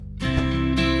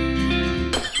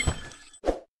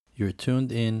You're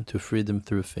tuned in to Freedom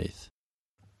Through Faith.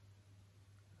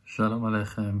 Shalom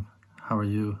Aleichem. How are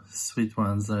you, sweet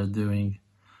ones, are doing?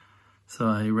 So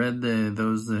I read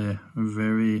those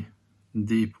very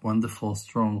deep, wonderful,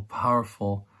 strong,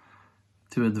 powerful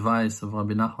two advice of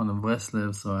Rabbi Nachman of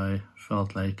Breslev, so I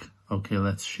felt like, okay,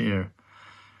 let's share.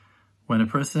 When a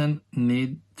person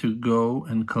needs to go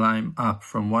and climb up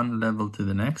from one level to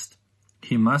the next,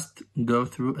 he must go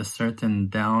through a certain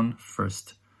down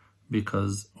first,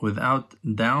 because without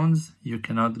downs, you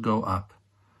cannot go up.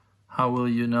 How will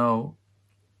you know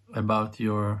about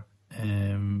your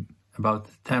about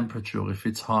temperature, if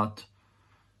it's hot,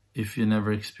 if you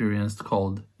never experienced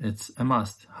cold? It's a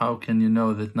must. How can you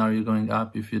know that now you're going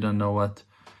up if you don't know what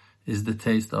is the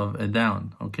taste of a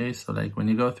down? Okay, so like when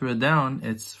you go through a down,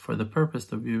 it's for the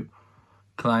purpose of you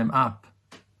climb up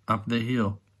the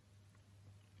hill.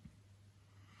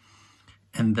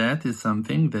 And that is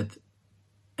something that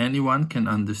anyone can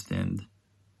understand.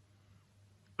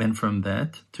 And from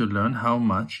that, to learn how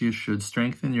much you should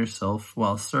strengthen yourself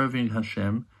while serving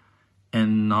Hashem,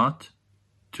 and not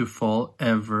to fall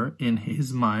ever in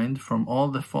his mind from all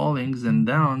the fallings and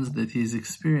downs that he's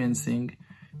experiencing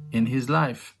in his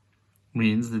life.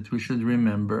 Means that we should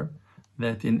remember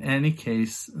that in any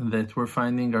case that we're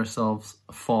finding ourselves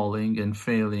falling and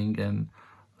failing and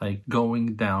like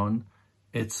going down,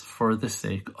 it's for the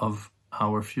sake of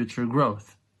our future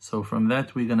growth. So from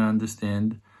that, we're going to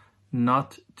understand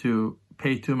not to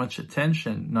pay too much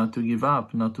attention, not to give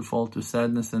up, not to fall to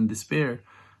sadness and despair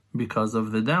because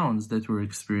of the downs that we're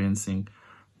experiencing,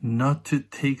 not to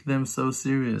take them so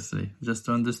seriously, just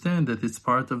to understand that it's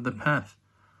part of the path.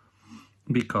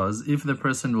 Because if the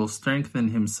person will strengthen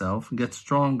himself, get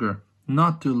stronger,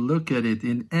 not to look at it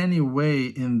in any way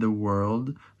in the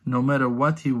world, no matter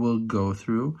what he will go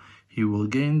through, he will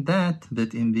gain that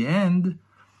in the end,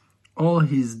 all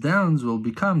his downs will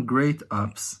become great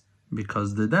ups.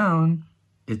 Because the down,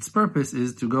 its purpose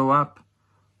is to go up.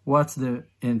 What's the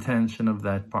intention of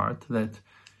that part? That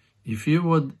if you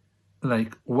would,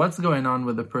 like, what's going on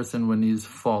with a person when he's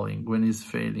falling, when he's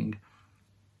failing?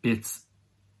 It's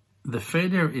the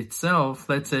failure itself.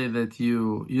 Let's say that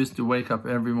you used to wake up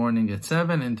every morning at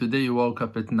 7 and today you woke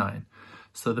up at 9.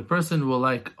 So the person will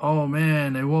like, oh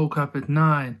man, I woke up at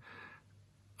 9.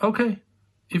 Okay.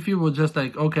 If you will just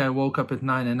like, okay, I woke up at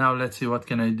 9 and now let's see what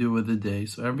can I do with the day.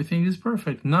 So everything is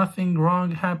perfect. Nothing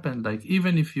wrong happened. Like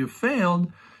even if you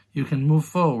failed, you can move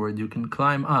forward. You can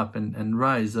climb up and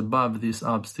rise above this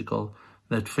obstacle,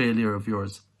 that failure of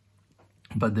yours.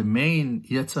 But the main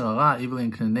Yetzer Hara, evil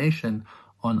inclination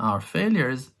on our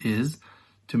failures is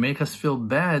to make us feel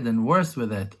bad and worse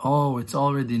with it. Oh, it's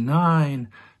already 9.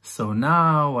 So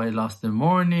now I lost the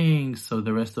morning, so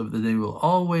the rest of the day will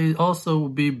always also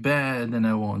be bad and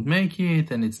I won't make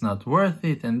it and it's not worth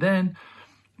it. And then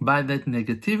by that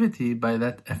negativity, by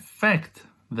that effect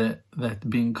that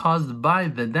being caused by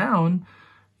the down,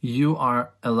 you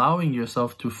are allowing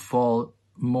yourself to fall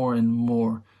more and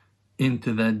more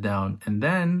into that down. And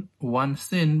then one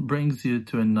sin brings you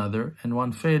to another and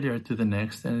one failure to the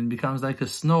next, and it becomes like a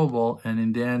snowball, and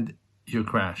in the end you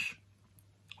crash.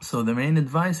 So the main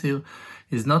advice here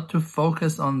is not to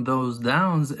focus on those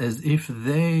downs as if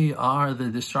they are the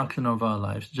destruction of our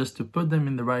lives, just to put them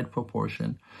in the right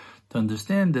proportion, to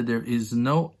understand that there is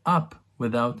no up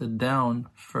without a down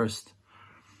first,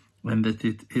 and that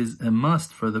it is a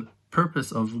must for the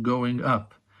purpose of going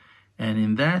up. And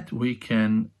in that we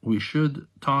should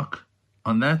talk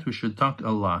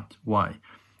a lot. Why?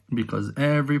 Because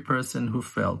every person who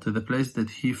fell to the place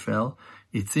that he fell,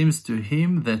 it seems to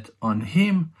him that on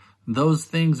him those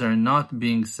things are not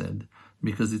being said,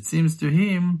 because it seems to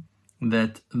him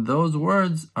that those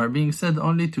words are being said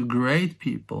only to great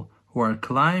people who are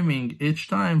climbing each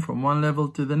time from one level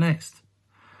to the next.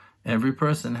 Every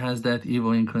person has that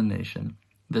evil inclination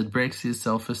that breaks his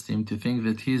self-esteem to think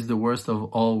that he is the worst of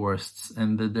all worsts,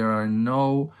 and that there are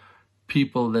no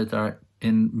people that are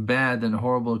in bad and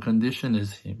horrible condition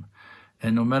as him.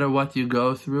 And no matter what you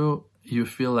go through, you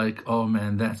feel like, oh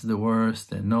man, that's the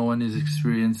worst, and no one is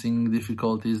experiencing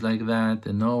difficulties like that,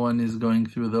 and no one is going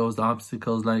through those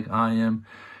obstacles like I am,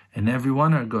 and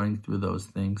everyone are going through those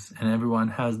things, and everyone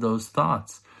has those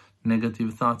thoughts,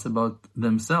 negative thoughts about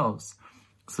themselves.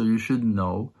 So you should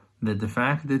know that the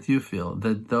fact that you feel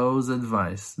that this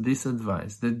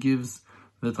advice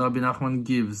that Rabbi Nachman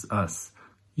gives us,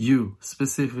 you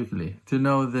specifically, to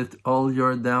know that all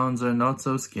your downs are not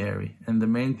so scary, and the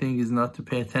main thing is not to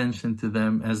pay attention to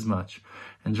them as much,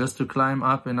 and just to climb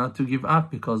up and not to give up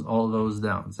because all those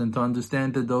downs, and to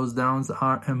understand that those downs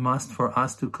are a must for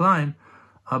us to climb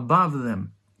above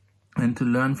them. and to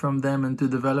learn from them and to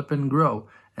develop and grow,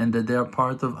 and that they are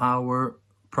part of our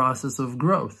process of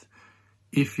growth.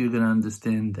 If you're going to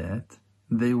understand that,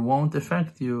 they won't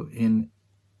affect you in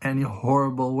any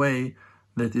horrible way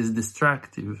that is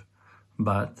destructive,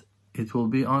 but it will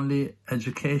be only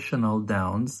educational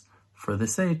downs for the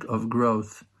sake of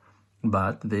growth.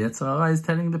 But the Yetzer Hara is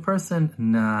telling the person,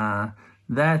 nah,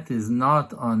 that is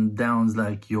not on downs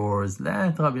like yours.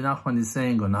 That Rabbi Nachman is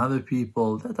saying on other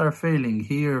people that are failing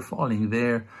here, falling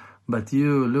there. But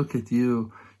you, look at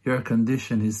you, your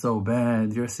condition is so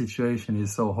bad, your situation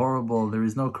is so horrible, there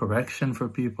is no correction for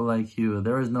people like you,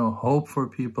 there is no hope for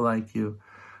people like you.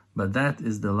 But that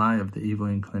is the lie of the evil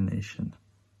inclination.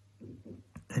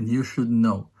 And you should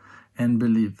know and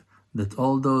believe that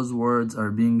all those words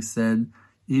are being said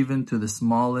even to the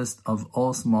smallest of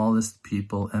all smallest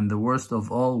people and the worst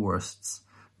of all worsts,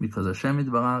 because Hashem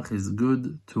Yitbarach is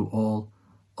good to all,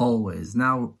 always.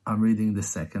 Now I'm reading the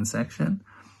second section.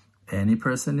 Any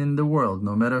person in the world,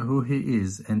 no matter who he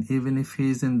is, and even if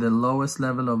he is in the lowest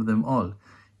level of them all,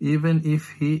 even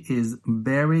if he is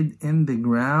buried in the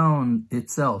ground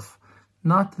itself,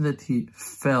 not that he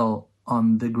fell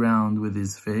on the ground with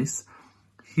his face,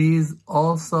 he's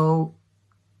also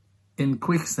in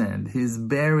quicksand, he's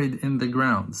buried in the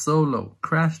ground, so low,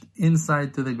 crashed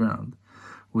inside to the ground.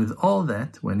 With all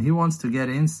that, when he wants to get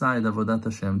inside Avodat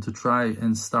Hashem, to try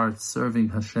and start serving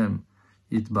Hashem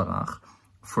Yitbarach,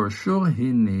 for sure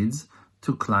he needs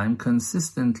to climb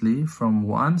consistently from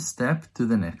one step to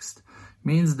the next.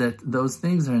 Means that those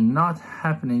things are not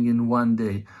happening in one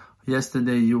day.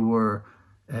 Yesterday you were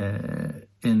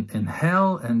in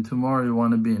hell and tomorrow you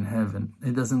want to be in heaven.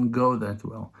 It doesn't go that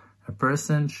well. A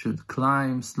person should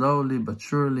climb slowly but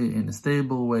surely in a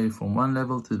stable way from one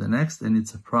level to the next, and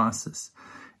it's a process.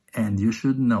 And you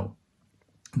should know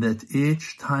that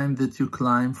each time that you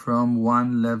climb from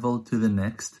one level to the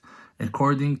next,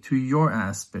 according to your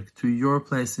aspect, to your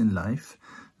place in life,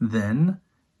 then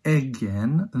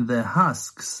again the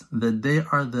husks, that they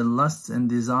are the lusts and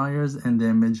desires and the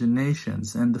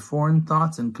imaginations and the foreign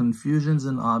thoughts and confusions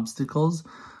and obstacles,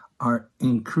 are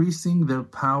increasing their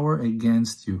power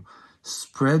against you,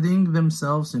 spreading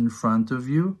themselves in front of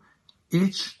you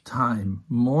each time,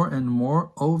 more and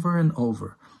more, over and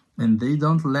over. And they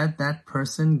don't let that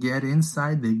person get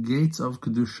inside the gates of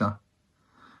Kedusha,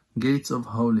 gates of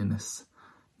holiness.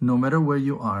 No matter where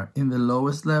you are, in the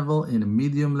lowest level, in a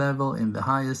medium level, in the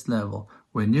highest level,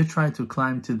 when you try to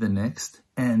climb to the next,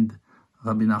 and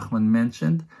Rabbi Nachman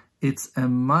mentioned, it's a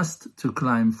must to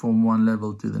climb from one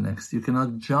level to the next. You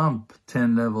cannot jump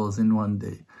 10 levels in one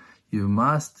day. You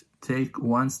must take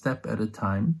one step at a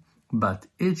time, but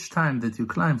each time that you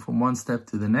climb from one step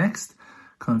to the next,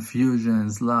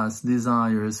 confusions, lusts,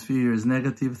 desires, fears,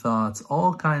 negative thoughts,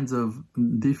 all kinds of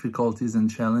difficulties and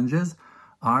challenges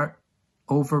are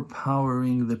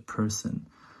overpowering the person,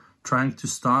 trying to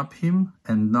stop him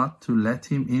and not to let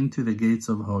him into the gates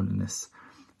of holiness.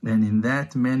 And in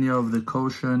that, many of the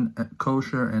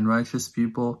kosher and righteous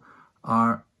people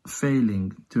are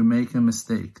failing to make a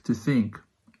mistake, to think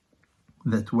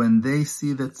that when they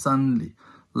see that suddenly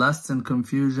lusts and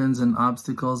confusions and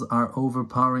obstacles are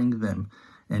overpowering them,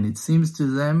 and it seems to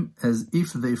them as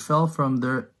if they fell from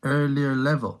their earlier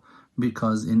level,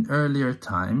 because in earlier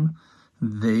time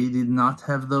they did not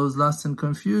have those lusts and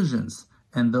confusions,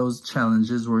 and those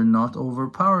challenges were not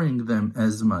overpowering them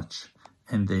as much,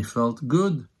 and they felt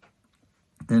good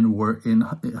and were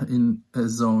in a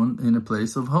zone, in a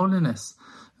place of holiness.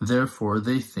 Therefore,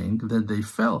 they think that they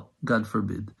fell, God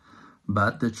forbid.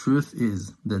 But the truth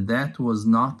is that that was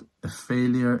not a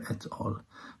failure at all.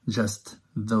 Just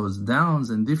those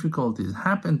downs and difficulties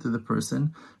happen to the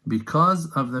person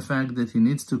because of the fact that he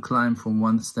needs to climb from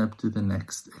one step to the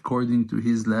next, according to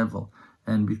his level,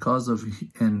 and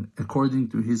according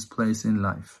to his place in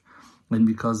life. And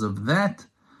because of that,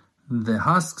 the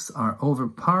husks are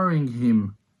overpowering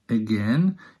him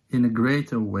again in a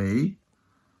greater way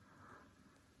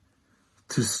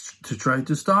to try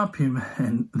to stop him,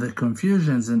 and the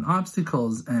confusions and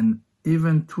obstacles and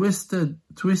even twists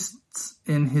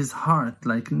in his heart,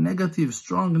 like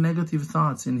strong negative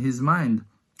thoughts in his mind,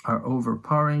 are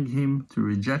overpowering him to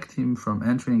reject him from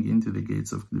entering into the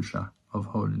gates of Kedusha, of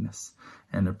holiness.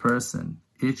 And a person,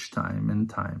 each time and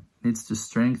time, needs to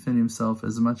strengthen himself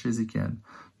as much as he can,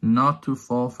 not to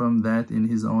fall from that in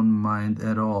his own mind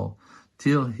at all,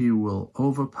 till he will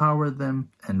overpower them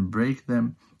and break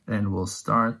them and will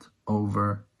start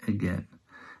over again.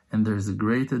 And there's a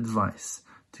great advice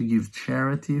to give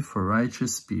charity for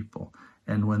righteous people.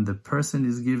 And when the person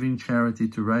is giving charity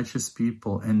to righteous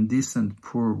people and decent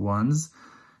poor ones,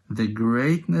 the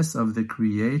greatness of the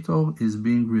Creator is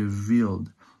being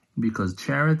revealed. because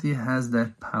charity has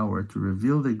that power to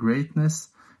reveal the greatness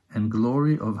and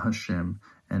glory of Hashem,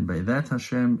 and by that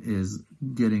Hashem is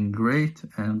getting great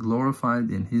and glorified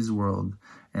in His world,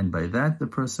 and by that the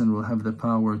person will have the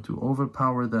power to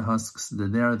overpower the husks,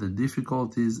 that they are the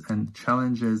difficulties and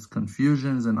challenges,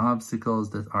 confusions and obstacles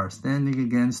that are standing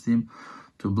against him,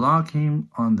 to block him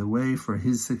on the way for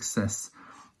his success,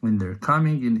 when they're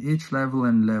coming in each level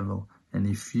and level. And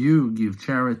if you give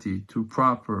charity to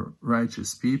proper,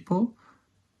 righteous people,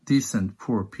 decent,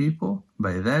 poor people,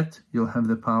 by that you'll have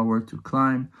the power to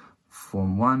climb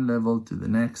from one level to the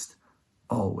next,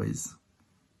 always.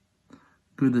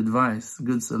 Good advice,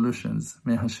 good solutions.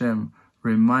 May Hashem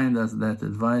remind us that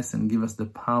advice and give us the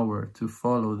power to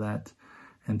follow that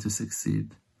and to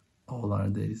succeed all our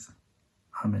days.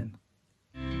 Amen.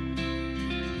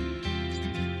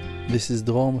 This is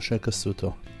Dror Moshe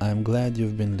Kasuto. I am glad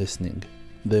you've been listening.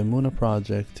 The Emunah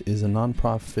Project is a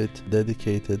non-profit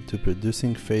dedicated to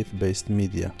producing faith-based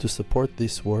media. To support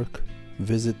this work,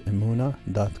 visit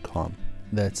emunah.com.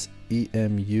 That's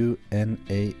EMUNAH.com.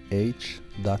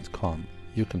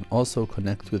 You can also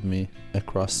connect with me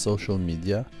across social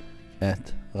media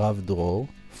at Rav Dror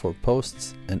for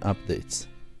posts and updates.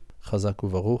 Chazak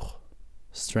u'Baruch,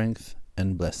 strength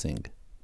and blessing.